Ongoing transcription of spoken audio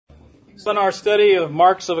In our study of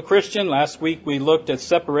marks of a Christian, last week we looked at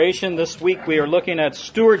separation. This week we are looking at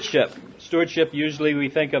stewardship. Stewardship, usually we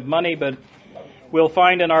think of money, but we'll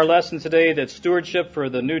find in our lesson today that stewardship for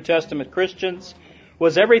the New Testament Christians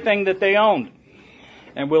was everything that they owned.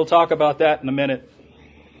 And we'll talk about that in a minute.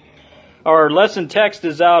 Our lesson text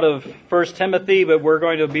is out of 1 Timothy, but we're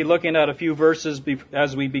going to be looking at a few verses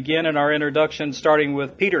as we begin in our introduction, starting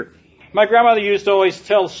with Peter. My grandmother used to always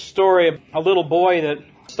tell a story of a little boy that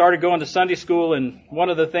started going to Sunday school, and one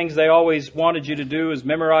of the things they always wanted you to do is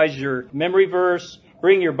memorize your memory verse,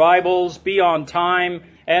 bring your Bibles, be on time,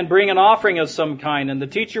 and bring an offering of some kind. And the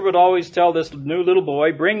teacher would always tell this new little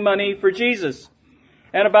boy, bring money for Jesus.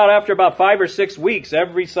 And after about 5 or 6 weeks,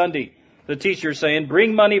 every Sunday, the teacher saying,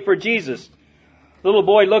 bring money for Jesus. The little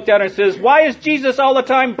boy looked at her and says, why is Jesus all the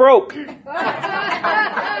time broke?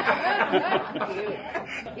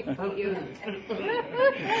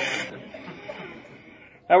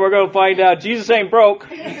 And we're going to find out Jesus ain't broke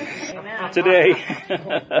today.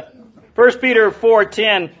 1 Peter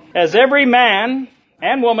 4:10, as every man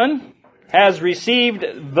and woman has received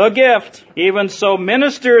the gift, even so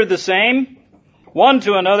minister the same one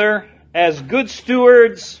to another as good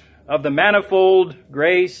stewards of the manifold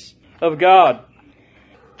grace of God.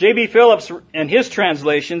 J.B. Phillips, in his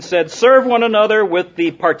translation, said, serve one another with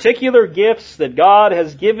the particular gifts that God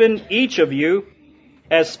has given each of you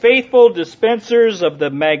as faithful dispensers of the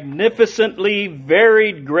magnificently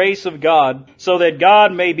varied grace of God, so that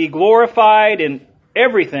God may be glorified in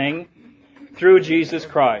everything through Jesus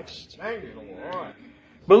Christ.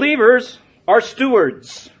 Believers are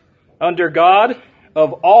stewards under God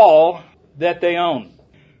of all that they own.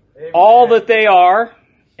 Amen. All that they are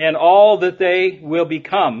and all that they will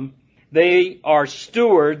become, they are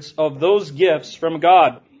stewards of those gifts from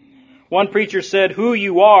God. One preacher said, who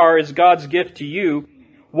you are is God's gift to you.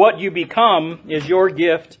 What you become is your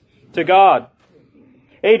gift to God.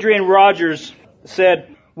 Adrian Rogers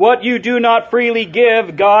said, what you do not freely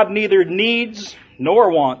give, God neither needs nor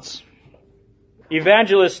wants.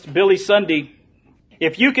 Evangelist Billy Sunday,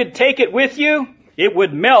 if you could take it with you, it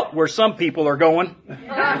would melt where some people are going.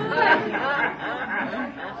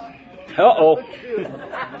 Uh-oh.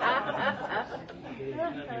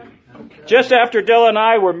 Just after Della and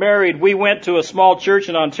I were married, we went to a small church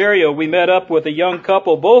in Ontario. We met up with a young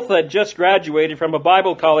couple. Both had just graduated from a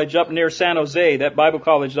Bible college up near San Jose. That Bible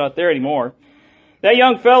college is not there anymore. That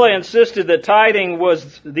young fella insisted that tithing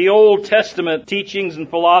was the Old Testament teachings and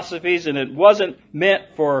philosophies, and it wasn't meant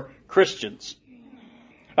for Christians.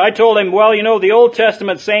 I told him, well, you know, the Old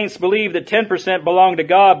Testament saints believed that 10% belonged to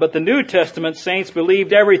God, but the New Testament saints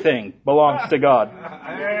believed everything belongs to God.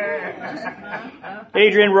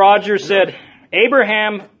 Adrian Rogers said,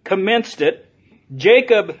 Abraham commenced it,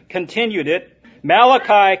 Jacob continued it,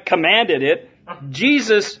 Malachi commanded it,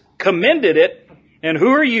 Jesus commended it, and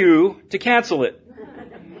who are you to cancel it?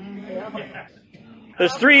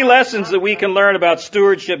 There's 3 lessons that we can learn about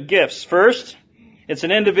stewardship gifts. First, it's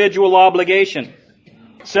an individual obligation.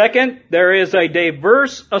 Second, there is a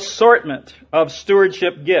diverse assortment of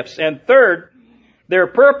stewardship gifts. And third, their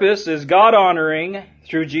purpose is God-honoring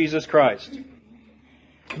through Jesus Christ.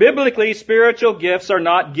 Biblically, spiritual gifts are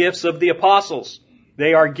not gifts of the apostles.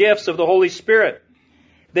 They are gifts of the Holy Spirit.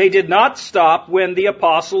 They did not stop when the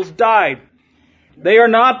apostles died. They are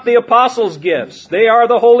not the apostles' gifts. They are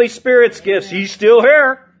the Holy Spirit's gifts. He's still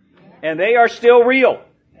here, and they are still real.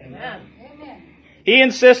 Amen. He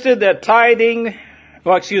insisted that tithing...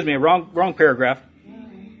 Oh, excuse me, wrong paragraph.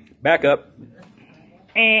 Back up.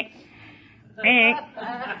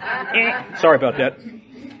 Sorry about that. Did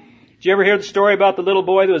you ever hear the story about the little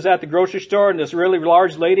boy that was at the grocery store and this really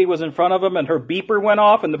large lady was in front of him and her beeper went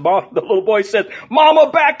off and the little boy said, Mama,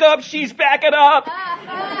 back up, she's backing up.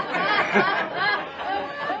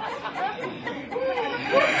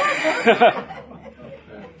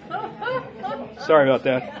 Sorry about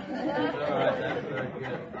that.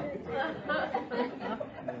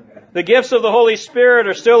 The gifts of the Holy Spirit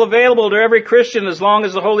are still available to every Christian as long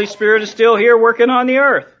as the Holy Spirit is still here working on the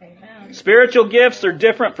earth. Amen. Spiritual gifts are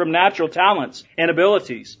different from natural talents and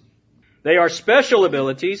abilities. They are special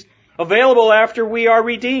abilities available after we are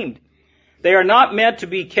redeemed. They are not meant to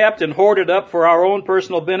be kept and hoarded up for our own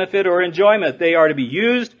personal benefit or enjoyment. They are to be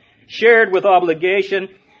used, shared with obligation.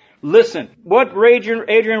 Listen, what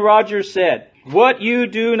Adrian Rogers said, what you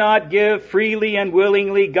do not give freely and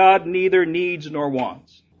willingly, God neither needs nor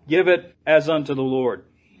wants. Give it as unto the Lord.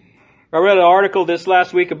 I read an article this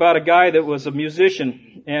last week about a guy that was a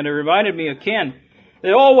musician, and it reminded me of Ken.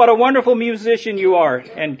 Oh, what a wonderful musician you are.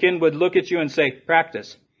 And Ken would look at you and say,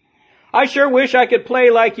 practice. I sure wish I could play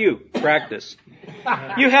like you. Practice.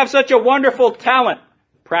 You have such a wonderful talent.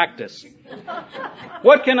 Practice.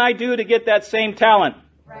 What can I do to get that same talent?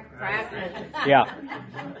 Practice. Yeah.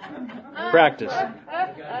 Practice.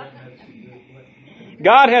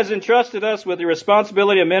 God has entrusted us with the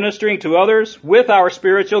responsibility of ministering to others with our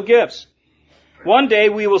spiritual gifts. One day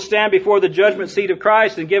we will stand before the judgment seat of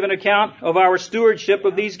Christ and give an account of our stewardship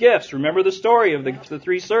of these gifts. Remember the story of the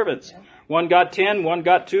three servants. One got 10, one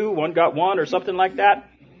got 2, one got 1, or something like that.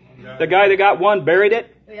 The guy that got 1 buried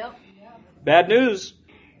it. Yep. Bad news.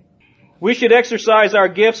 We should exercise our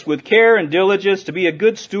gifts with care and diligence to be a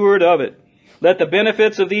good steward of it. Let the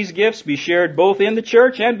benefits of these gifts be shared both in the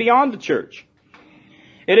church and beyond the church.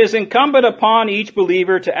 It is incumbent upon each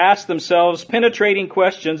believer to ask themselves penetrating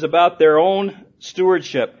questions about their own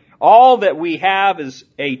stewardship. All that we have is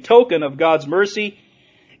a token of God's mercy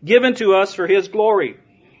given to us for His glory.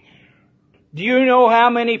 Do you know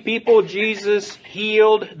how many people Jesus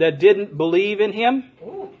healed that didn't believe in Him?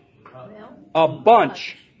 A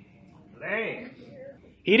bunch.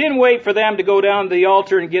 He didn't wait for them to go down to the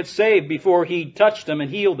altar and get saved before He touched them and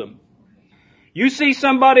healed them. You see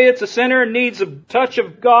somebody that's a sinner and needs a touch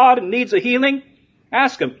of God and needs a healing,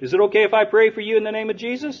 ask them, is it okay if I pray for you in the name of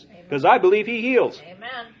Jesus? Because I believe He heals.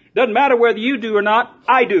 Amen. Doesn't matter whether you do or not,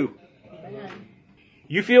 I do. Amen.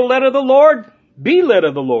 You feel led of the Lord? Be led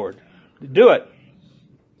of the Lord. Do it.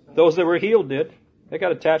 Those that were healed did. They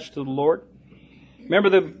got attached to the Lord. Remember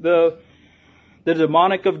the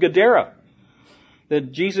demonic of Gadara?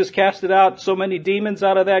 That Jesus casted out so many demons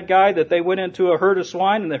out of that guy that they went into a herd of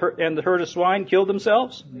swine and the herd of swine killed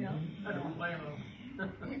themselves? Yeah.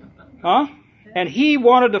 Huh? And he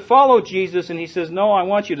wanted to follow Jesus, and he says, no, I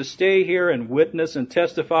want you to stay here and witness and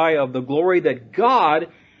testify of the glory that God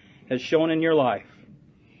has shown in your life.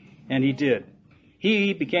 And he did.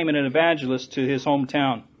 He became an evangelist to his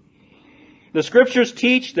hometown. The Scriptures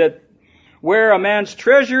teach that where a man's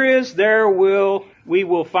treasure is, there we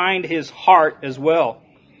will find his heart as well.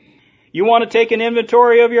 You want to take an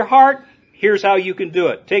inventory of your heart? Here's how you can do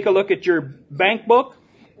it. Take a look at your bank book,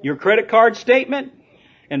 your credit card statement,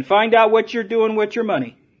 and find out what you're doing with your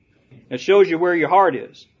money. It shows you where your heart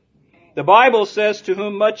is. The Bible says, to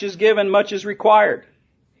whom much is given, much is required.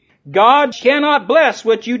 God cannot bless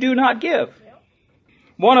what you do not give.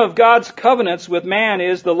 One of God's covenants with man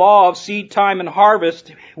is the law of seed time and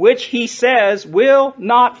harvest, which He says will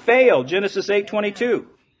not fail. Genesis 8:22.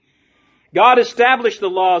 God established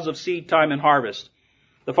the laws of seed time and harvest.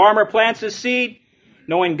 The farmer plants his seed,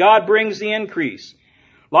 knowing God brings the increase.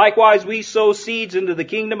 Likewise, we sow seeds into the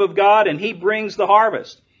kingdom of God, and He brings the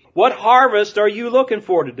harvest. What harvest are you looking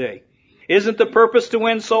for today? Isn't the purpose to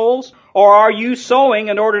win souls? Or are you sowing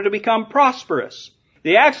in order to become prosperous?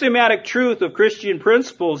 The axiomatic truth of Christian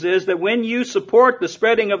principles is that when you support the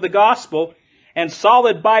spreading of the gospel and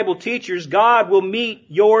solid Bible teachers, God will meet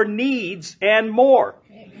your needs and more.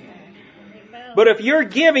 Amen. But if you're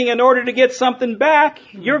giving in order to get something back,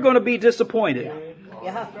 you're going to be disappointed.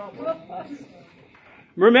 Yeah.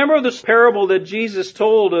 Remember this parable that Jesus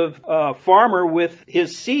told of a farmer with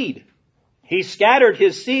his seed. He scattered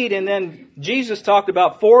his seed, and then Jesus talked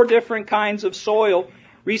about 4 different kinds of soil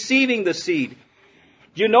receiving the seed.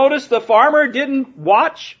 Did you notice the farmer didn't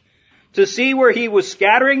watch to see where he was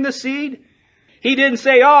scattering the seed? He didn't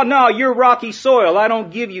say, oh no, you're rocky soil, I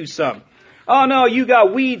don't give you some. Oh no, you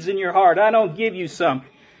got weeds in your heart, I don't give you some.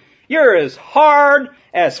 You're as hard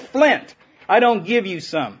as flint, I don't give you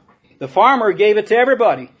some. The farmer gave it to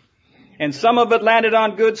everybody. And some of it landed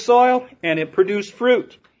on good soil, and it produced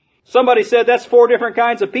fruit. Somebody said, that's 4 different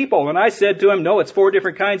kinds of people. And I said to him, no, it's 4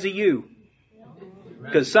 different kinds of you.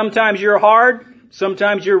 Because sometimes you're hard,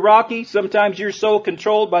 sometimes you're rocky, sometimes you're so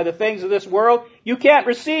controlled by the things of this world, you can't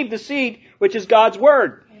receive the seed, which is God's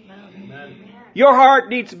Word. Amen. Your heart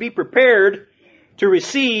needs to be prepared to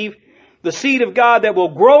receive the seed of God that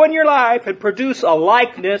will grow in your life and produce a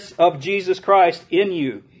likeness of Jesus Christ in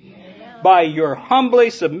you by your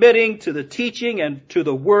humbly submitting to the teaching and to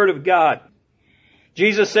the Word of God.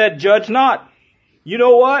 Jesus said, judge not. You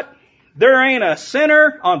know what? There ain't a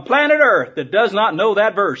sinner on planet Earth that does not know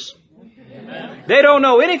that verse. Amen. They don't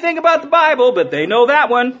know anything about the Bible, but they know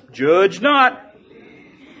that one. Judge not.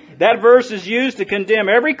 That verse is used to condemn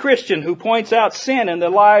every Christian who points out sin in the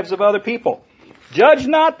lives of other people. Judge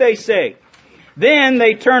not, they say. Then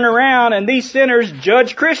they turn around and these sinners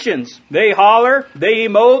judge Christians. They holler, they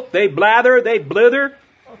emote, they blather, they blither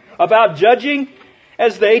about judging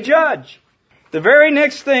as they judge. The very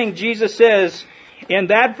next thing Jesus says in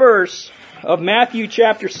that verse of Matthew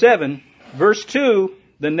chapter 7, verse 2,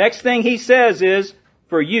 the next thing He says is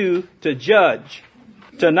for you to judge,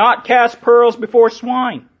 to not cast pearls before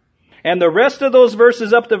swine. And the rest of those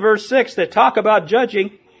verses up to verse 6 that talk about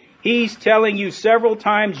judging, He's telling you several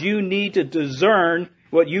times you need to discern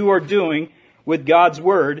what you are doing with God's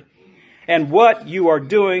Word and what you are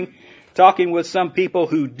doing talking with some people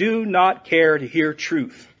who do not care to hear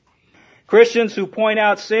truth. Christians who point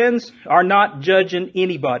out sins are not judging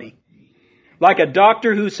anybody. Like a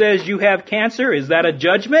doctor who says you have cancer, is that a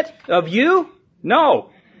judgment of you?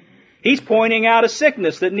 No. He's pointing out a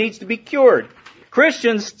sickness that needs to be cured.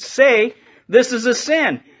 Christians say this is a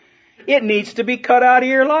sin. It needs to be cut out of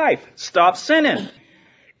your life. Stop sinning.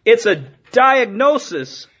 It's a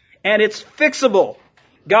diagnosis and it's fixable.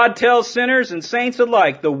 God tells sinners and saints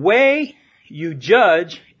alike, the way you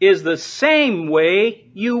judge is the same way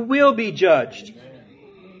you will be judged.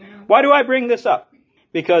 Why do I bring this up?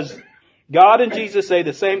 Because God and Jesus say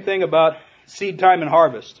the same thing about seed time and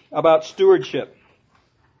harvest, about stewardship.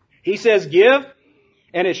 He says, give,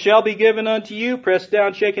 and it shall be given unto you, pressed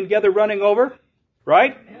down, shaken together, running over.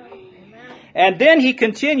 Right? And then he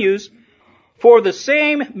continues, for the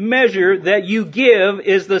same measure that you give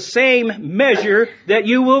is the same measure that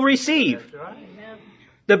you will receive.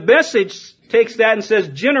 The message takes that and says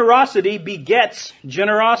generosity begets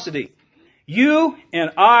generosity. You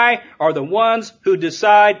and I are the ones who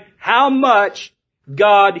decide how much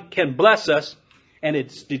God can bless us, and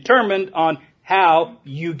it's determined on how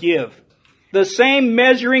you give. The same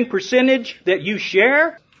measuring percentage that you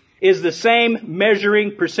share is the same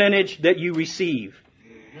measuring percentage that you receive.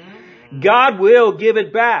 God will give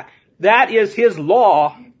it back. That is His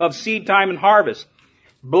law of seed time and harvest.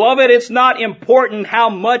 Beloved, it's not important how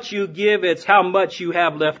much you give, it's how much you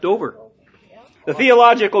have left over. The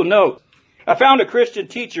theological note. I found a Christian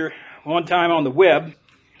teacher one time on the web,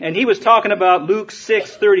 and he was talking about Luke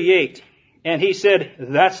 6:38. And he said,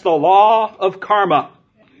 that's the law of karma.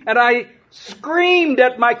 And I screamed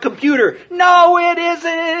at my computer, no, it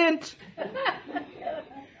isn't!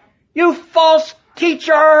 You false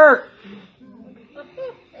teacher!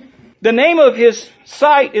 The name of his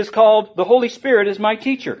site is called The Holy Spirit is My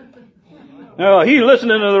Teacher. Oh, he's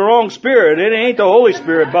listening to the wrong spirit. It ain't the Holy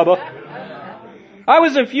Spirit, Bubba. I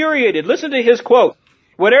was infuriated. Listen to his quote.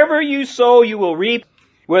 Whatever you sow, you will reap,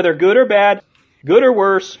 whether good or bad, good or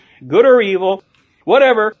worse, good or evil,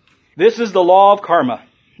 whatever. This is the law of karma.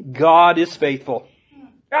 God is faithful.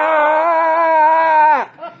 Ah!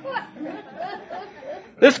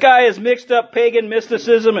 This guy has mixed up pagan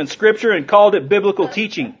mysticism and scripture and called it biblical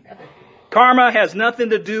teaching. Karma has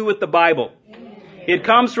nothing to do with the Bible. It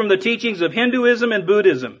comes from the teachings of Hinduism and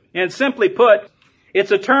Buddhism. And simply put,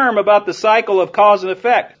 it's a term about the cycle of cause and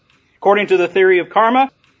effect. According to the theory of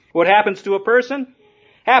karma, what happens to a person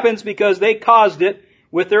happens because they caused it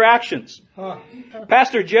with their actions.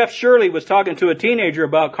 Pastor Jeff Shirley was talking to a teenager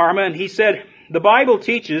about karma, and he said, the Bible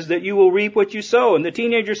teaches that you will reap what you sow. And the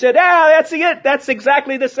teenager said, that's it. That's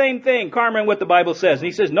exactly the same thing, karma and what the Bible says. And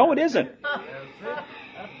he says, no, it isn't.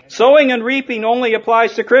 Sowing and reaping only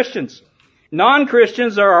applies to Christians.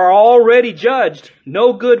 Non-Christians are already judged.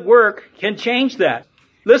 No good work can change that.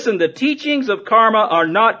 Listen, the teachings of karma are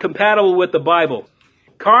not compatible with the Bible.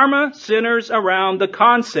 Karma centers around the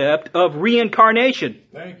concept of reincarnation.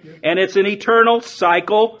 And it's an eternal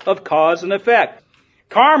cycle of cause and effect.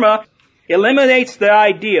 Karma eliminates the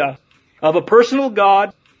idea of a personal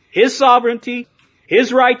God, His sovereignty,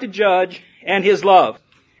 His right to judge, and His love.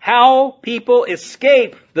 How people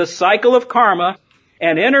escape the cycle of karma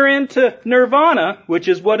and enter into nirvana, which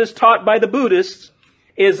is what is taught by the Buddhists,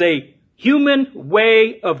 is a human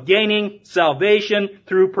way of gaining salvation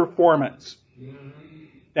through performance.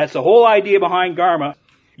 That's the whole idea behind karma.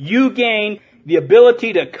 You gain the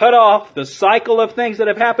ability to cut off the cycle of things that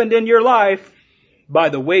have happened in your life by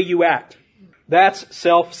the way you act. That's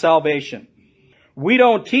self-salvation. We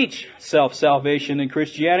don't teach self-salvation in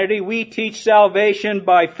Christianity. We teach salvation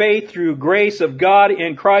by faith through grace of God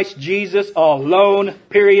in Christ Jesus alone,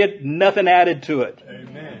 period. Nothing added to it.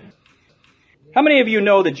 Amen. How many of you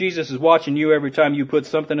know that Jesus is watching you every time you put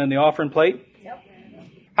something in the offering plate? Yep.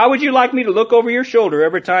 How would you like me to look over your shoulder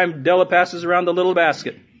every time Della passes around the little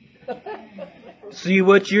basket? See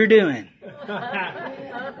what you're doing.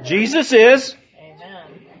 Jesus is.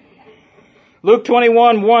 Luke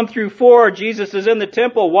 21, 1 through 4, Jesus is in the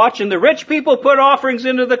temple watching the rich people put offerings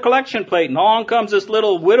into the collection plate. And along comes this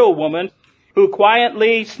little widow woman who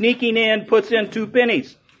quietly, sneaking in, puts in 2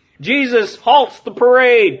 pennies. Jesus halts the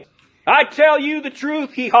parade. I tell you the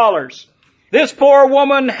truth, he hollers. This poor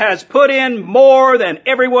woman has put in more than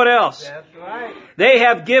everyone else. That's right. They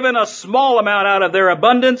have given a small amount out of their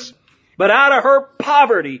abundance, but out of her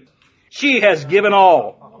poverty, she has given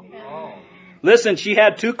all. Listen, she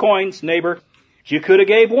had 2 coins, neighbor. She could have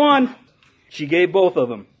gave 1. She gave both of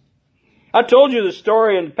them. I told you the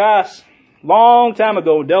story in the past Long time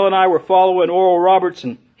ago, Dell and I were following Oral Roberts,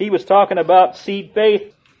 and he was talking about seed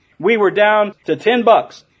faith. We were down to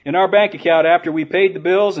 $10 in our bank account after we paid the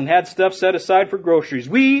bills and had stuff set aside for groceries.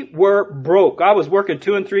 We were broke. I was working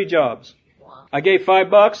 2 and 3 jobs. I gave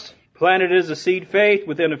 $5, planted it as a seed faith.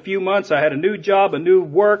 Within a few months, I had a new job, a new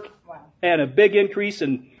work, and a big increase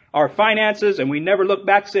in our finances, and we never looked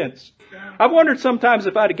back since. I've wondered sometimes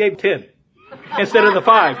if I'd have gave 10 instead of the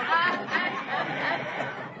 5.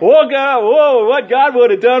 Oh God, whoa, what God would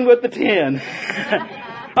have done with the 10.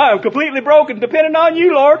 I am completely broken, depending on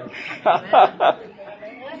you, Lord. I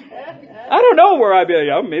don't know where I've been.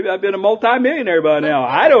 Maybe I've been a multimillionaire by now.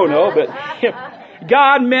 I don't know, but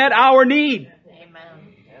God met our need.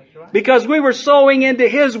 Because we were sowing into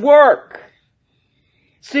His work.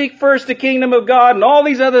 Seek first the kingdom of God, and all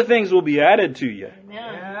these other things will be added to you.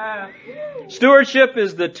 Amen. Stewardship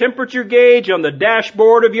is the temperature gauge on the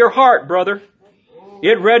dashboard of your heart, brother.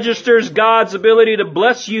 It registers God's ability to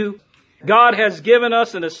bless you. God has given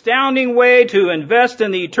us an astounding way to invest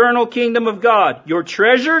in the eternal kingdom of God. Your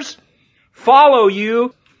treasures follow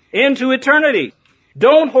you into eternity.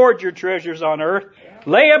 Don't hoard your treasures on earth.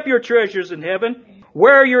 Lay up your treasures in heaven.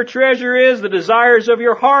 Where your treasure is, the desires of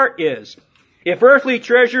your heart is. If earthly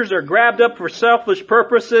treasures are grabbed up for selfish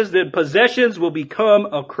purposes, then possessions will become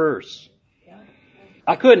a curse.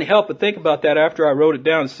 I couldn't help but think about that after I wrote it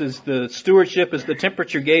down. It says the stewardship is the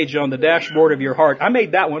temperature gauge on the dashboard of your heart. I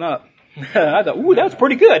made that one up. I thought, ooh, that's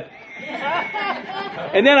pretty good.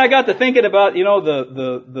 And then I got to thinking about,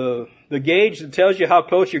 the gauge that tells you how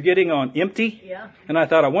close you're getting on empty. Yeah. And I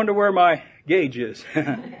thought, I wonder where my gauge is.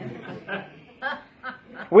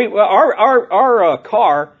 Our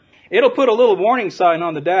car, it'll put a little warning sign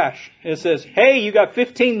on the dash. It says, hey, you got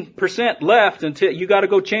 15% left until you got to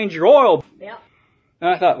go change your oil. Yeah. And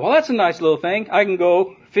I thought, well, that's a nice little thing. I can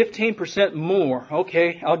go 15% more.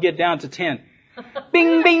 Okay, I'll get down to 10.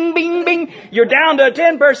 Bing, bing, bing, bing. You're down to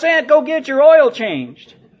 10%. Go get your oil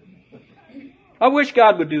changed. I wish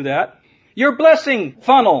God would do that. Your blessing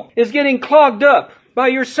funnel is getting clogged up by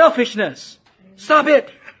your selfishness. Stop it.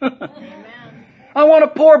 I want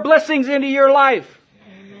to pour blessings into your life.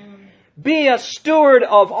 Amen. Be a steward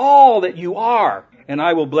of all that you are, and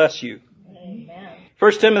I will bless you. Amen.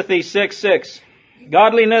 1 Timothy 6:6.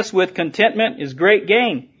 Godliness with contentment is great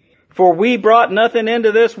gain. For we brought nothing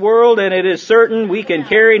into this world, and it is certain we can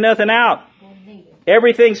carry nothing out.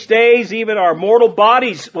 Everything stays, even our mortal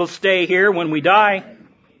bodies will stay here when we die.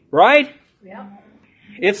 Right? Yeah.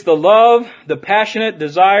 It's the love, the passionate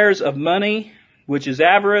desires of money, which is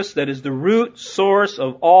avarice, that is the root source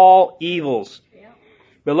of all evils. Yeah.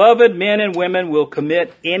 Beloved, men and women will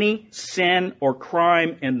commit any sin or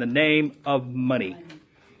crime in the name of money.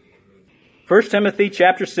 1 Timothy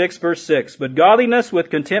chapter 6, verse 6. But godliness with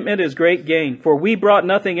contentment is great gain, for we brought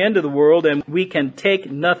nothing into the world, and we can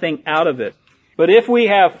take nothing out of it. But if we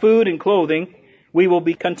have food and clothing, we will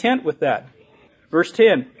be content with that. Verse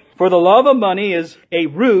 10. For the love of money is a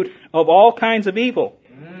root of all kinds of evil.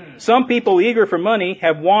 Some people eager for money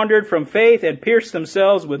have wandered from faith and pierced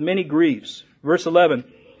themselves with many griefs. Verse 11.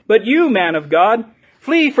 But you, man of God,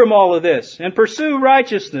 flee from all of this and pursue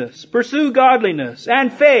righteousness, pursue godliness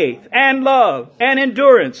and faith and love and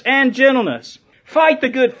endurance and gentleness. Fight the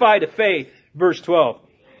good fight of faith. Verse 12.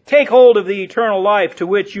 Take hold of the eternal life to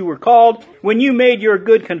which you were called when you made your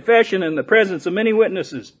good confession in the presence of many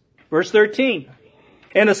witnesses. Verse 13.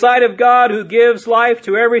 In the sight of God who gives life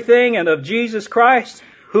to everything and of Jesus Christ,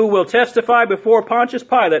 who will testify before Pontius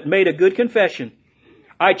Pilate, made a good confession.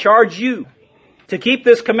 I charge you to keep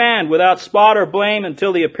this command without spot or blame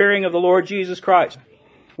until the appearing of the Lord Jesus Christ,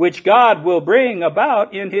 which God will bring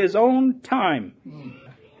about in His own time.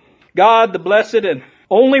 God, the blessed and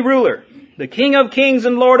only ruler, the King of kings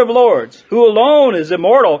and Lord of lords, who alone is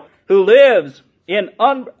immortal, who lives in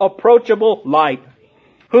unapproachable light,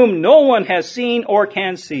 whom no one has seen or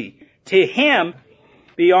can see. To Him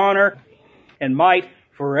be honor and might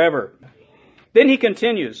forever. Then he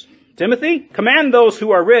continues, Timothy, command those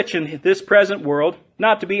who are rich in this present world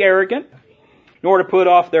not to be arrogant, nor to put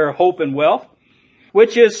off their hope in wealth,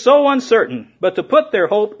 which is so uncertain, but to put their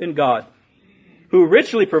hope in God, who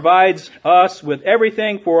richly provides us with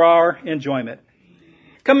everything for our enjoyment.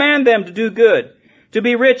 Command them to do good, to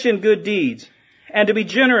be rich in good deeds, and to be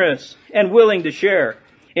generous and willing to share.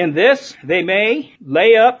 In this they may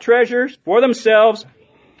lay up treasures for themselves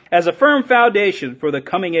as a firm foundation for the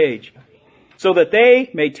coming age, so that they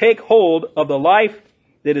may take hold of the life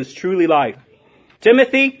that is truly life.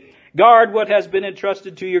 Timothy, guard what has been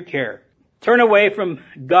entrusted to your care. Turn away from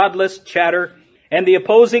godless chatter and the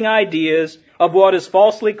opposing ideas of what is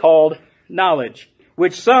falsely called knowledge,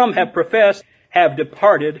 which some have professed have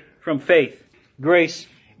departed from faith. Grace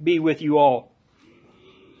be with you all.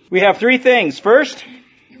 We have three things. First,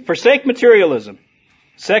 forsake materialism.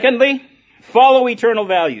 Secondly, follow eternal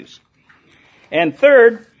values. And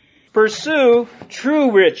third, pursue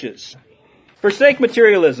true riches. Forsake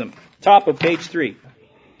materialism. Top of page 3.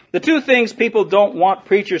 The two things people don't want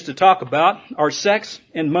preachers to talk about are sex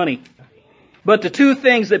and money. But the two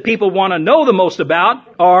things that people want to know the most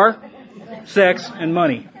about are sex and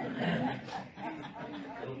money.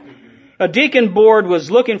 A deacon board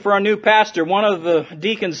was looking for a new pastor. One of the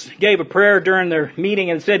deacons gave a prayer during their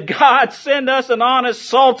meeting and said, God, send us an honest,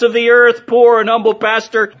 salt of the earth, poor and humble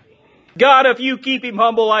pastor. God, if you keep him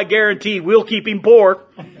humble, I guarantee we'll keep him poor.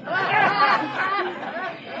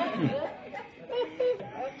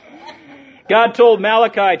 God told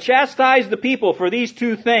Malachi, chastise the people for these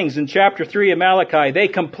two things in chapter 3 of Malachi. They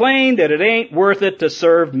complain that it ain't worth it to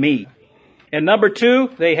serve me. And number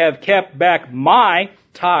 2, they have kept back my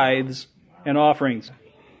tithes and offerings.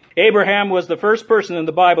 Abraham was the first person in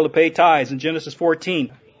the Bible to pay tithes in Genesis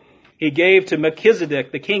 14. He gave to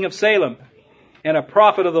Melchizedek, the king of Salem, and a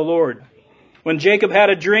prophet of the Lord. When Jacob had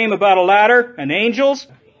a dream about a ladder and angels,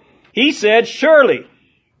 he said, surely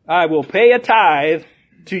I will pay a tithe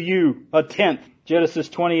to you, a tenth. Genesis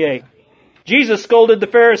 28. Jesus scolded the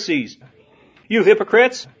Pharisees. You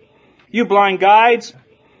hypocrites, you blind guides,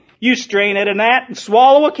 you strain at a gnat and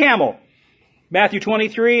swallow a camel. Matthew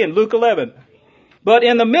 23 and Luke 11. But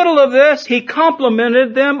in the middle of this, he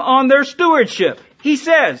complimented them on their stewardship. He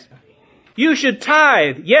says, you should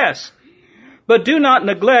tithe, yes, but do not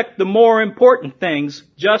neglect the more important things,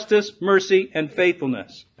 justice, mercy, and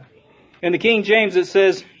faithfulness. In the King James it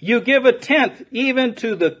says, you give a tenth even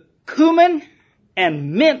to the cumin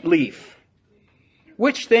and mint leaf.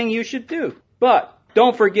 Which thing you should do. But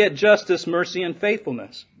don't forget justice, mercy, and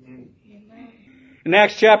faithfulness. In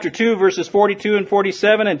Acts chapter 2 verses 42 and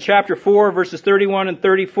 47 and chapter 4 verses 31 and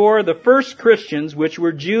 34, the first Christians, which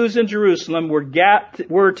were Jews in Jerusalem,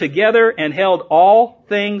 were together and held all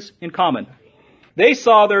things in common. They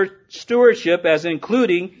saw their stewardship as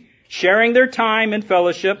including sharing their time in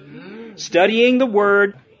fellowship, studying the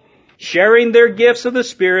Word, sharing their gifts of the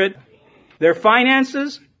Spirit, their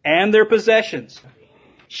finances, and their possessions,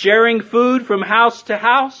 sharing food from house to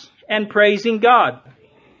house, and praising God.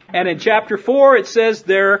 And in chapter 4 it says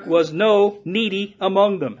there was no needy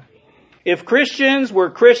among them. If Christians were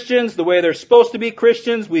Christians the way they're supposed to be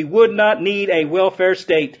Christians, we would not need a welfare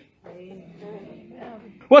state.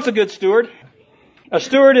 What's a good steward? A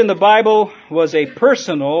steward in the Bible was a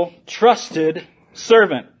personal, trusted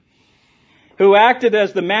servant who acted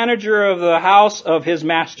as the manager of the house of his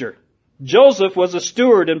master. Joseph was a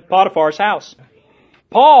steward in Potiphar's house.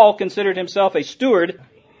 Paul considered himself a steward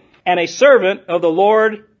and a servant of the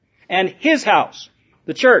Lord and his house,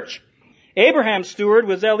 the church. Abraham's steward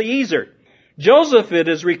was Eliezer. Joseph, it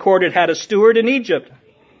is recorded, had a steward in Egypt.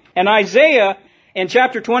 And Isaiah, in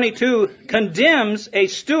chapter 22, condemns a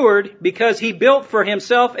steward because he built for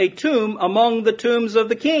himself a tomb among the tombs of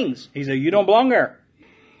the kings. He said, you don't belong there.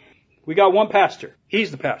 We got one pastor. He's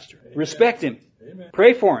the pastor. Amen. Respect him. Amen.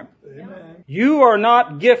 Pray for him. Amen. You are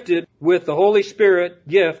not gifted with the Holy Spirit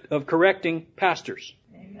gift of correcting pastors.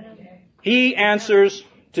 Amen. He answers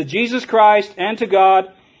to Jesus Christ and to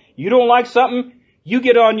God. You don't like something, you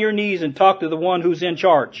get on your knees and talk to the one who's in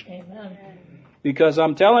charge. Amen. Because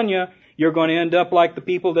I'm telling you, you're going to end up like the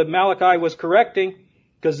people that Malachi was correcting,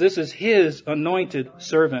 because this is his anointed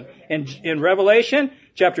servant. And in Revelation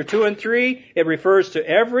chapter 2 and 3, it refers to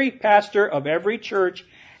every pastor of every church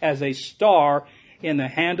as a star in the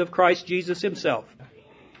hand of Christ Jesus himself.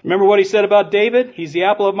 Remember what he said about David? He's the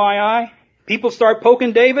apple of my eye. People start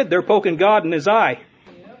poking David, they're poking God in his eye.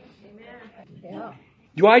 Yeah.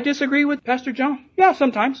 Do I disagree with Pastor John? Yeah,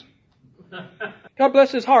 sometimes. God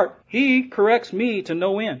bless his heart. He corrects me to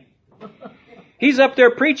no end. He's up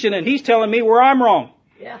there preaching and he's telling me where I'm wrong.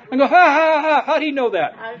 Yeah. I go, how do you know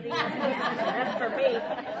that? That's for me.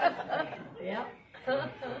 Yeah.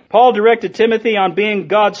 Paul directed Timothy on being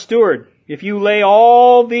God's steward. If you lay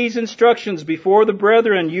all these instructions before the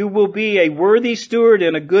brethren, you will be a worthy steward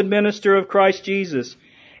and a good minister of Christ Jesus,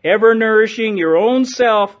 ever nourishing your own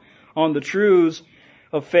self on the truths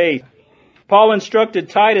of faith. Paul instructed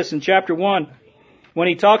Titus in chapter 1 when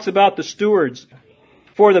he talks about the stewards.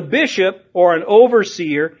 For the bishop or an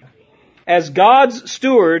overseer, as God's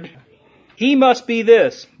steward, he must be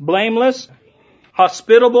this: blameless,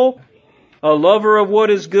 hospitable, a lover of what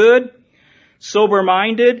is good,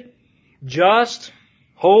 sober-minded, just,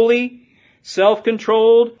 holy,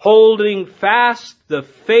 self-controlled, holding fast the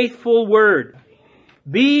faithful word.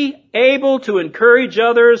 Be able to encourage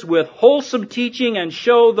others with wholesome teaching and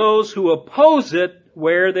show those who oppose it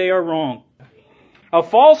where they are wrong. A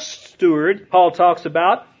false steward, Paul talks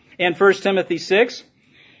about in 1 Timothy 6.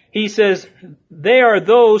 He says, they are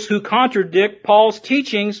those who contradict Paul's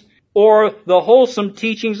teachings or the wholesome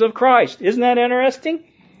teachings of Christ. Isn't that interesting?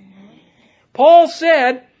 Paul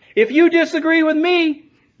said, if you disagree with me,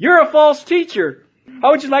 you're a false teacher.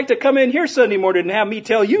 How would you like to come in here Sunday morning and have me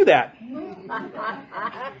tell you that?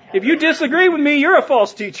 If you disagree with me, you're a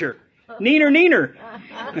false teacher. Neener.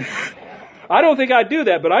 I don't think I'd do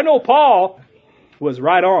that, but I know Paul was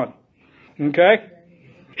right on. Okay?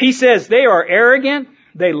 He says they are arrogant.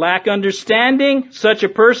 They lack understanding. Such a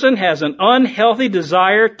person has an unhealthy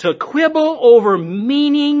desire to quibble over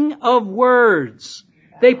meaning of words.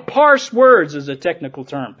 They parse words is a technical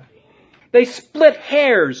term. They split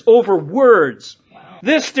hairs over words.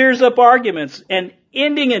 This stirs up arguments and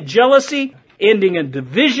ending in jealousy, ending in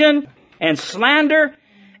division and slander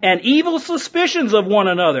and evil suspicions of one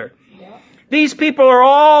another. These people are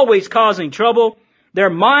always causing trouble. Their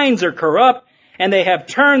minds are corrupt and they have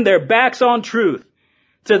turned their backs on truth.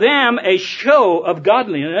 To them, a show of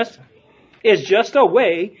godliness is just a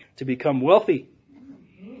way to become wealthy.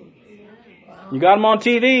 You got them on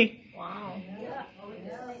TV.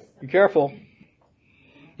 Be careful.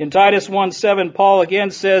 In Titus 1:7, Paul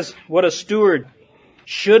again says what a steward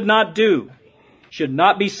should not do. Should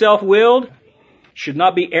not be self-willed. Should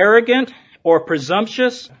not be arrogant or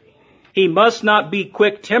presumptuous. He must not be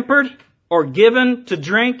quick-tempered or given to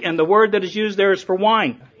drink, and the word that is used there is for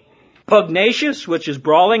wine. Pugnacious, which is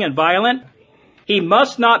brawling and violent. He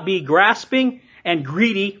must not be grasping and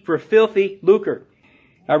greedy for filthy lucre.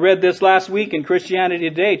 I read this last week in Christianity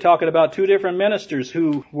Today talking about two different ministers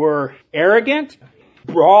who were arrogant,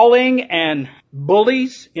 brawling, and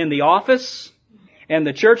bullies in the office, and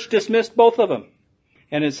the church dismissed both of them.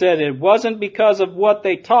 And it said it wasn't because of what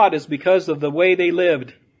they taught, it's because of the way they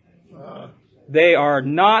lived. They are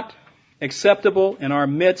not acceptable in our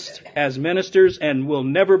midst as ministers and will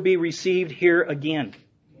never be received here again.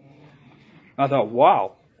 I thought,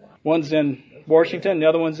 wow. One's in Washington, the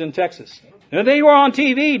other one's in Texas. And they were on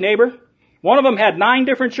TV, neighbor. One of them had 9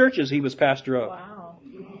 different churches he was pastor of. Wow.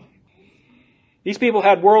 These people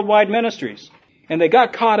had worldwide ministries, and they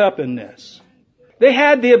got caught up in this. They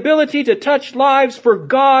had the ability to touch lives for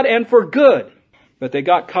God and for good, but they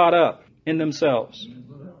got caught up in themselves.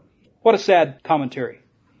 What a sad commentary.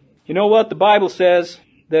 You know what? The Bible says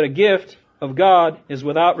that a gift of God is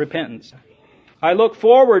without repentance. I look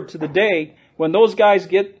forward to the day when those guys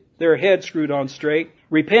get their head screwed on straight,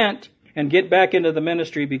 repent, and get back into the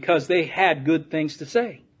ministry because they had good things to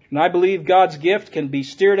say. And I believe God's gift can be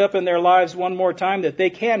stirred up in their lives one more time that they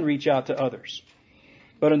can reach out to others.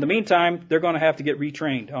 But in the meantime, they're going to have to get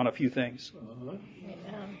retrained on a few things.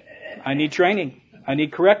 I need training. I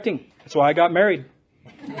need correcting. That's why I got married.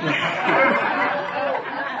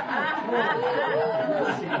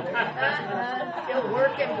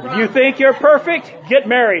 If you think you're perfect, get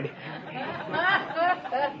married.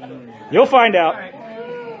 You'll find out.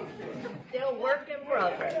 Still work in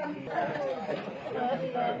progress.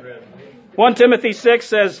 1 Timothy 6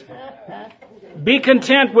 says, be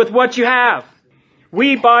content with what you have.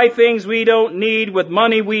 We buy things we don't need with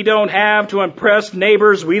money we don't have to impress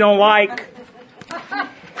neighbors we don't like.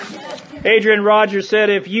 Adrian Rogers said,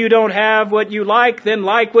 if you don't have what you like, then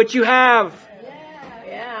like what you have.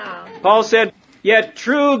 Yeah. Paul said, yet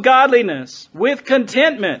true godliness with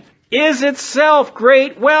contentment is itself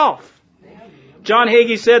great wealth. John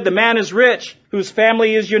Hagee said, the man is rich whose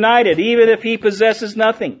family is united, even if he possesses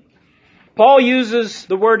nothing. Paul uses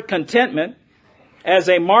the word contentment as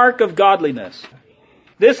a mark of godliness.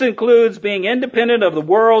 This includes being independent of the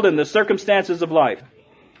world and the circumstances of life.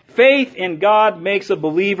 Faith in God makes a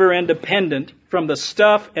believer independent from the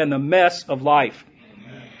stuff and the mess of life.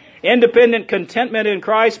 Independent contentment in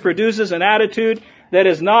Christ produces an attitude that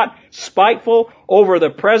is not spiteful over the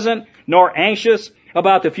present nor anxious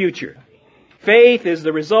about the future. Faith is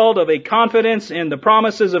the result of a confidence in the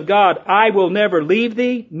promises of God. I will never leave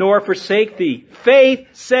thee nor forsake thee. Faith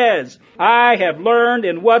says, I have learned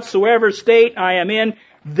in whatsoever state I am in,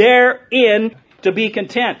 therein to be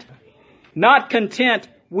content. Not content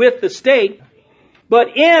with the state,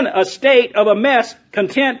 but in a state of a mess,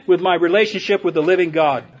 content with my relationship with the living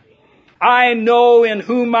God. I know in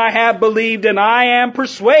whom I have believed, and I am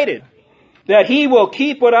persuaded that he will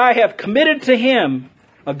keep what I have committed to him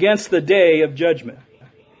against the day of judgment.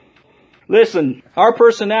 Listen, our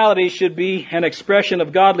personality should be an expression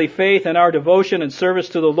of godly faith in our devotion and service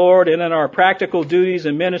to the Lord and in our practical duties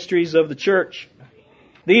and ministries of the church.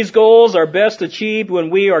 These goals are best achieved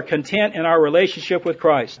when we are content in our relationship with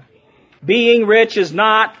Christ. Being rich is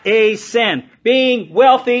not a sin. Being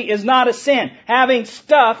wealthy is not a sin. Having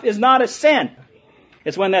stuff is not a sin.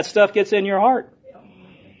 It's when that stuff gets in your heart.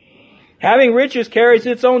 Having riches carries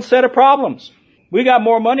its own set of problems. We got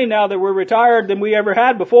more money now that we're retired than we ever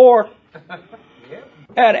had before.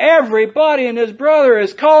 And everybody and his brother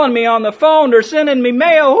is calling me on the phone. They're sending me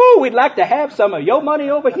mail. Ooh, we'd like to have some of your money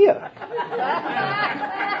over here.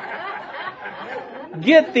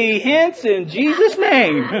 Get the hints in Jesus'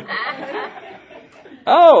 name.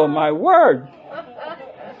 Oh, my word.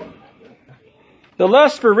 The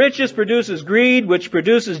lust for riches produces greed, which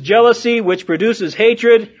produces jealousy, which produces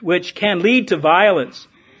hatred, which can lead to violence.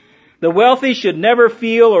 The wealthy should never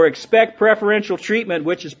feel or expect preferential treatment,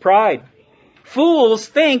 which is pride. Fools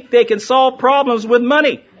think they can solve problems with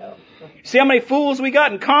money. See how many fools we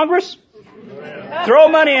got in Congress? Throw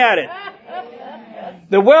money at it.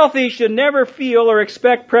 The wealthy should never feel or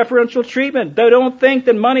expect preferential treatment. They don't think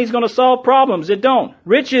that money's going to solve problems. It don't.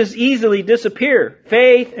 Riches easily disappear.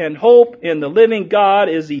 Faith and hope in the living God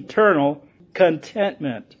is eternal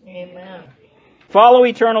contentment. Amen. Follow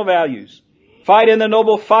eternal values. Fight in the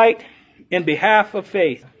noble fight in behalf of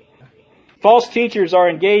faith. False teachers are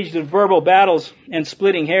engaged in verbal battles and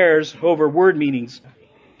splitting hairs over word meanings.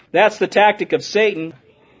 That's the tactic of Satan,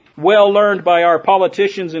 well learned by our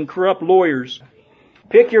politicians and corrupt lawyers.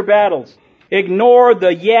 Pick your battles. Ignore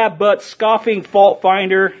the yeah but scoffing fault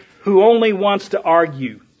finder who only wants to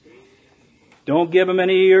argue. Don't give him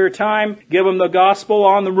any of your time. Give him the gospel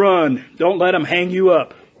on the run. Don't let him hang you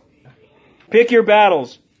up. Pick your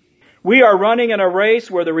battles. We are running in a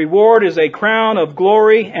race where the reward is a crown of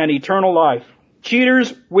glory and eternal life.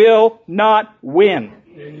 Cheaters will not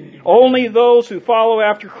win. Only those who follow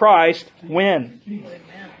after Christ win.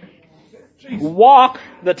 Walk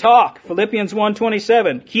the talk. Philippians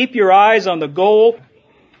 1:27. Keep your eyes on the goal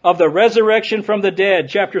of the resurrection from the dead.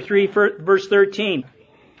 Chapter 3, verse 13.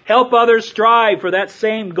 Help others strive for that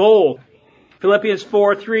same goal. Philippians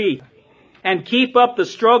 4:3. And keep up the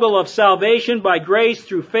struggle of salvation by grace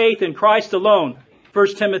through faith in Christ alone.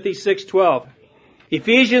 1 Timothy 6:12.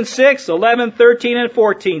 Ephesians 6:11, 13, and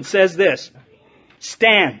 14 says this.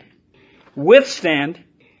 Stand. Withstand.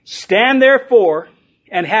 Stand therefore.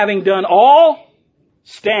 And having done all,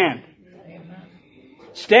 stand.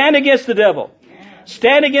 Stand against the devil.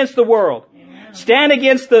 Stand against the world. Stand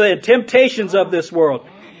against the temptations of this world.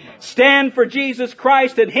 Stand for Jesus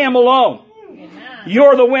Christ and Him alone.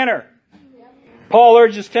 You're the winner. Paul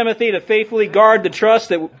urges Timothy to faithfully guard the trust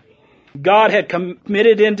that God had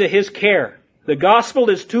committed into his care. The gospel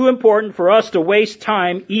is too important for us to waste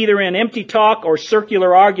time either in empty talk or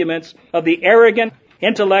circular arguments of the arrogant,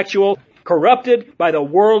 intellectual, corrupted by the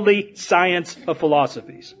worldly science of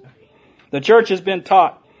philosophies. The church has been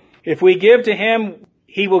taught, if we give to Him,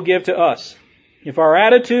 He will give to us. If our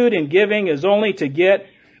attitude in giving is only to get,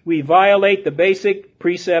 we violate the basic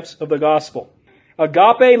precepts of the gospel.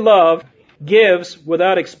 Agape love gives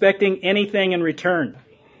without expecting anything in return.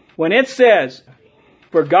 When it says,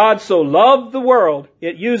 for God so loved the world,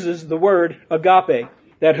 it uses the word agape,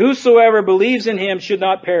 that whosoever believes in Him should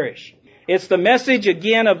not perish. It's the message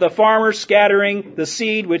again of the farmer scattering the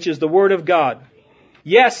seed, which is the Word of God.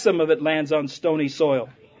 Yes, some of it lands on stony soil.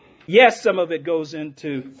 Yes, some of it goes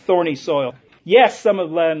into thorny soil. Yes, some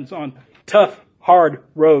of it lands on tough, hard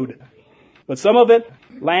road. But some of it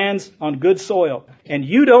lands on good soil. And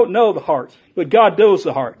you don't know the heart, but God knows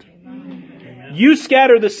the heart. Amen. You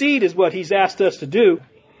scatter the seed is what He's asked us to do,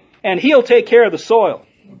 and He'll take care of the soil.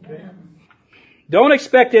 Okay. Don't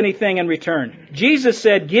expect anything in return. Jesus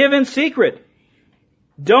said, give in secret.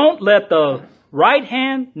 Don't let the right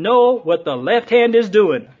hand know what the left hand is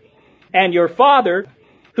doing. And your Father,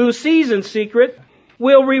 who sees in secret,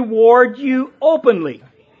 will reward you openly.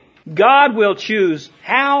 God will choose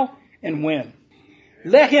how and when.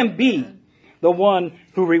 Let Him be the one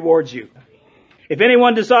who rewards you. If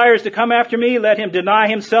anyone desires to come after me, let him deny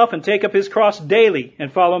himself and take up his cross daily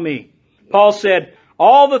and follow me. Paul said,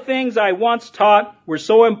 all the things I once taught were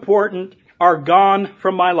so important are gone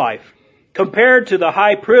from my life, compared to the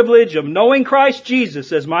high privilege of knowing Christ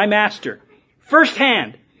Jesus as my master.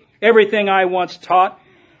 Firsthand, everything I once taught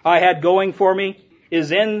I had going for me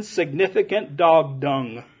is insignificant dog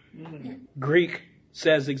dung. Greek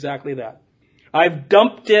says exactly that. I've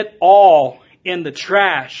dumped it all in the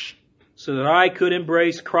trash so that I could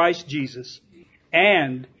embrace Christ Jesus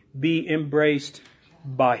and be embraced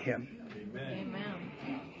by Him. Amen.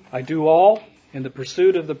 I do all in the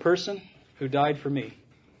pursuit of the person who died for me,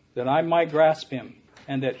 that I might grasp Him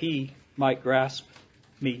and that He might grasp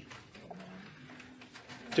me.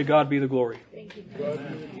 To God be the glory. Thank you.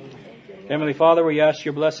 Heavenly Father, we ask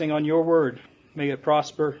your blessing on your word. May it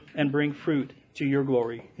prosper and bring fruit to your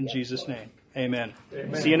glory. In Jesus' name, amen.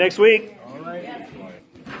 See you next week. All right.